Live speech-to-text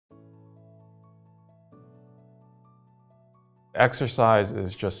Exercise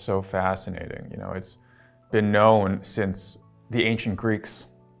is just so fascinating. You know, it's been known since the ancient Greeks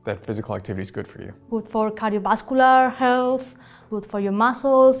that physical activity is good for you. Good for cardiovascular health, good for your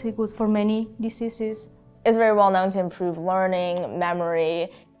muscles, good for many diseases. It's very well known to improve learning, memory.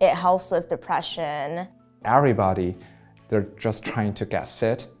 It helps with depression. Everybody, they're just trying to get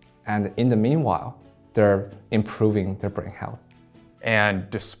fit, and in the meanwhile, they're improving their brain health. And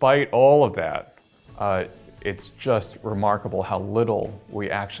despite all of that, it's just remarkable how little we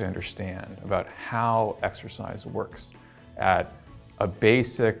actually understand about how exercise works at a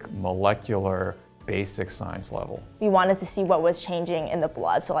basic molecular, basic science level. We wanted to see what was changing in the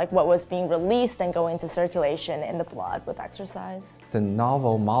blood, so like what was being released and going into circulation in the blood with exercise. The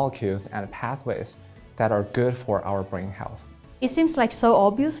novel molecules and pathways that are good for our brain health. It seems like so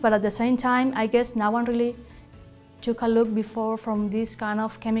obvious, but at the same time, I guess no one really took a look before from this kind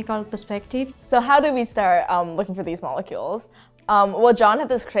of chemical perspective. So how did we start looking for these molecules? Well, John had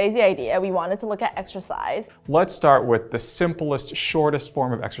this crazy idea. We wanted to look at exercise. Let's start with the simplest, shortest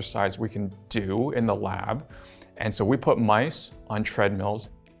form of exercise we can do in the lab. And so we put mice on treadmills.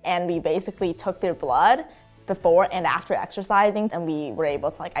 And we basically took their blood before and after exercising, and we were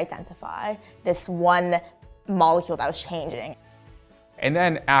able to identify this one molecule that was changing. And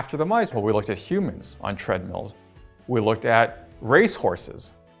then after the mice, well, we looked at humans on treadmills. We looked at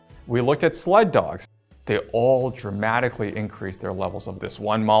racehorses. We looked at sled dogs. They all dramatically increased their levels of this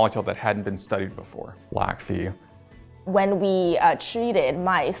one molecule that hadn't been studied before, Lac-phe. When we treated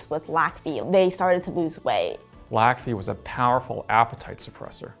mice with Lac-phe, they started to lose weight. Lac-phe was a powerful appetite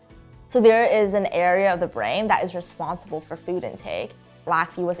suppressor. So there is an area of the brain that is responsible for food intake.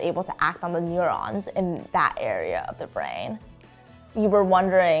 Lac-phe was able to act on the neurons in that area of the brain. We were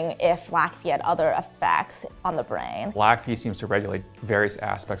wondering if Lac-phe had other effects on the brain. Lac-phe seems to regulate various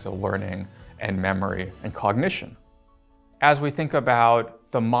aspects of learning and memory and cognition. As we think about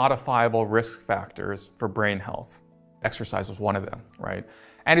the modifiable risk factors for brain health, exercise was one of them, right?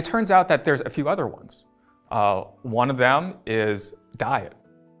 And it turns out that there's a few other ones. One of them is diet.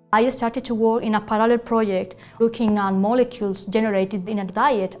 I started to work in a parallel project looking at molecules generated in a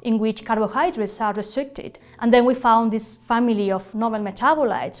diet in which carbohydrates are restricted. And then we found this family of novel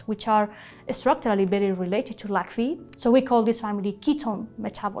metabolites which are structurally very related to Lac-phe. So we call this family ketone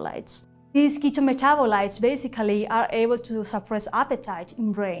metabolites. These ketone metabolites basically are able to suppress appetite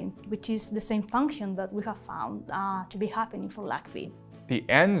in brain, which is the same function that we have found to be happening for Lac-phe. The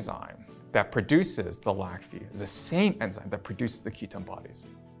enzyme that produces the Lac-phe is the same enzyme that produces the ketone bodies.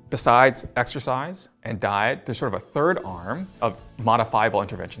 Besides exercise and diet, there's sort of a third arm of modifiable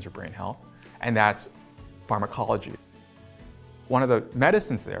interventions for brain health, and that's pharmacology. One of the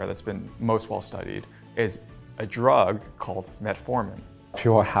medicines there that's been most well studied is a drug called Metformin.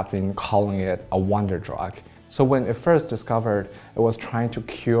 People have been calling it a wonder drug. So when it first discovered, it was trying to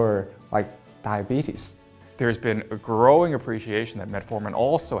cure diabetes. There's been a growing appreciation that Metformin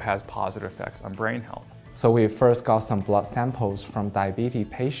also has positive effects on brain health. So we first got some blood samples from diabetes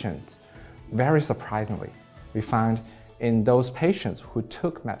patients. Very surprisingly, we found in those patients who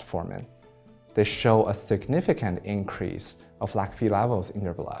took Metformin, they show a significant increase of Lac-phe levels in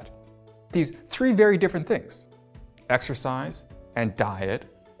their blood. These three very different things, exercise and diet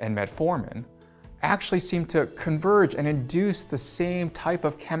and Metformin, actually seem to converge and induce the same type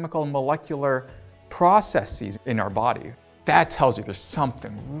of chemical and molecular processes in our body. That tells you there's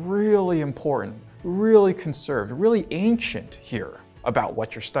something really important, really conserved, really ancient here about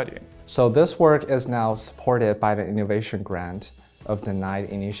what you're studying. So this work is now supported by the innovation grant of the Knight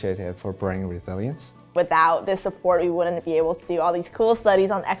Initiative for Brain Resilience. Without this support, we wouldn't be able to do all these cool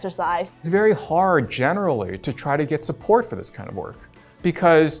studies on exercise. It's very hard generally to try to get support for this kind of work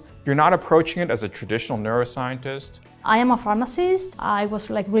because you're not approaching it as a traditional neuroscientist. I am a pharmacist. I was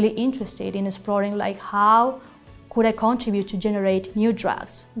really interested in exploring how could I contribute to generate new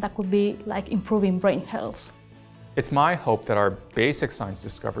drugs that could be improving brain health. It's my hope that our basic science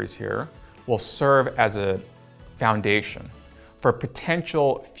discoveries here will serve as a foundation for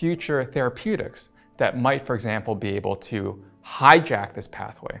potential future therapeutics that might, for example, be able to hijack this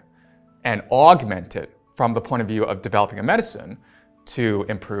pathway and augment it from the point of view of developing a medicine to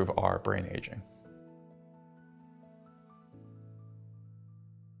improve our brain aging.